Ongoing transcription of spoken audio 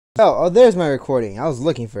Oh, there's my recording. I was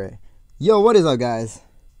looking for it. Yo, what is up, guys?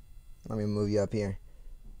 Let me move you up here.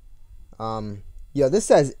 Yo, this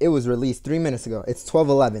says it was released 3 minutes ago. It's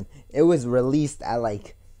 12:11. It was released at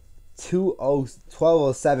like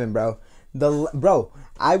 12:07, bro. Bro,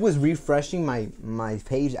 I was refreshing my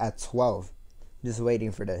page at 12, just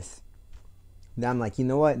waiting for this. Then I'm like, you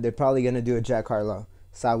know what? They're probably gonna do a Jack Harlow,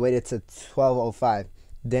 so I waited to 12:05.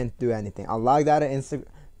 Didn't do anything. I logged out of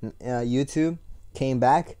YouTube, came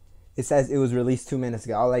back. It says it was released 2 minutes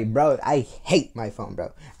ago. I was like, bro, I hate my phone,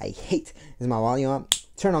 bro. I hate. Is my volume up?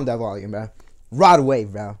 Turn on that volume, bro. Rod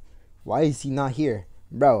Wave, bro. Why is he not here?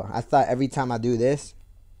 Bro, I thought every time I do this,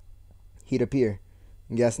 he'd appear.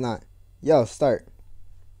 Guess not. Yo, start.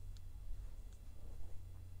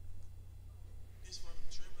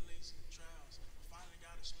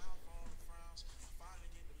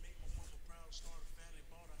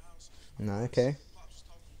 No, okay.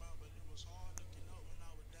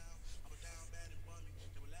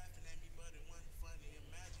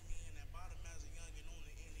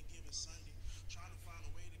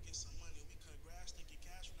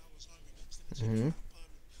 Mm-hmm.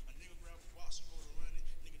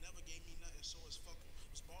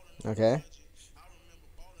 Okay.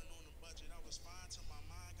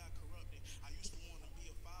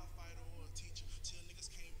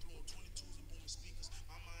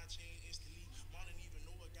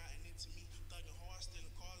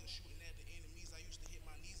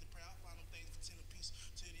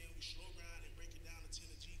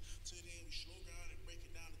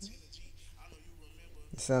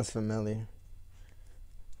 It sounds familiar.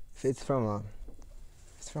 If it's from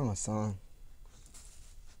a song,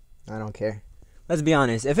 I don't care. Let's be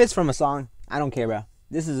honest. If it's from a song, I don't care, bro.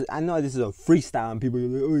 I know this is a freestyle, and people are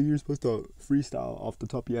like, oh, you're supposed to freestyle off the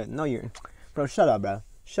top of your head. No, bro, shut up, bro.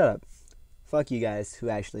 Shut up. Fuck you guys who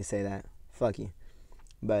actually say that. Fuck you.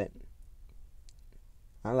 But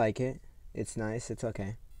I like it. It's nice. It's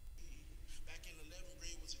okay.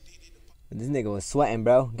 This nigga was sweating,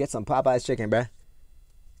 bro. Get some Popeye's chicken, bro.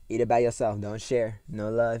 Eat it by yourself. Don't share.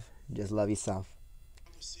 No love. Just love yourself.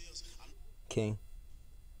 King.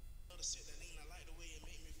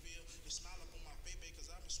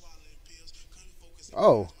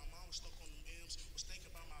 Oh.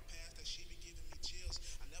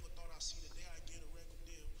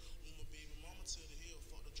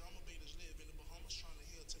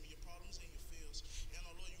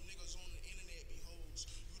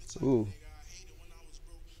 Ooh.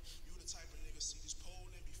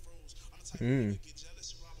 Mm.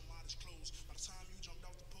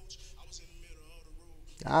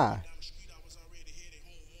 Ah.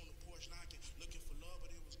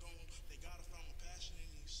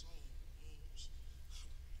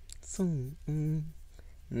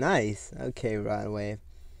 Nice. Okay, Rod Wave.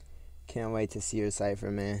 Can't wait to see your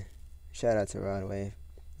cipher, man. Shout out to Rod Wave.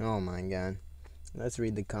 Oh my god. Let's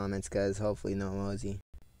read the comments, guys. Hopefully no emoji.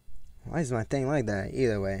 Why is my thing like that?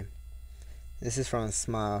 Either way. This is from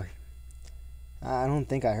Smile. I don't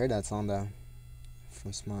think I heard that song though.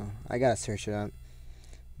 From Smile. I gotta search it up.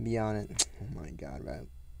 Be on it. Oh my god, bro.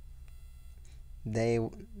 They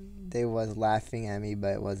was laughing at me,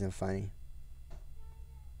 but it wasn't funny.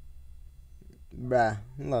 Bruh,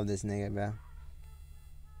 I love this nigga, bruh.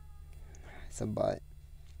 It's a butt.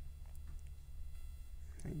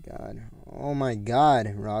 My god. Oh my god.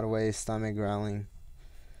 Rodaway's stomach growling.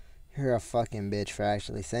 You're a fucking bitch for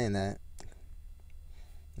actually saying that.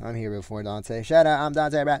 I'm here before Dante. Shout out, I'm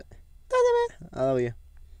Dante, bro. Dante, man. I love you.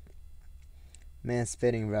 Man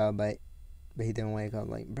spitting, bro, but he didn't wake up.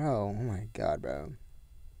 Like, bro, oh my god, bro.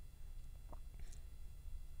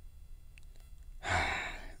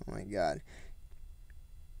 Oh my god.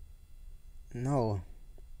 No.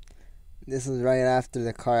 This was right after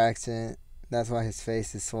the car accident. That's why his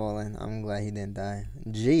face is swollen. I'm glad he didn't die.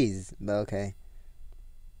 Jeez, but okay.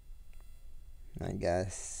 I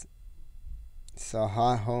guess. So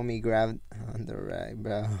hot homie grabbed on the rag,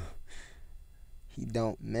 bro. He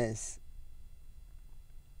don't miss.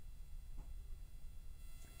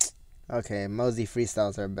 Okay, Mosey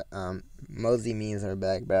freestyles are Mosey memes are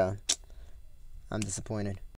back, bro. I'm disappointed.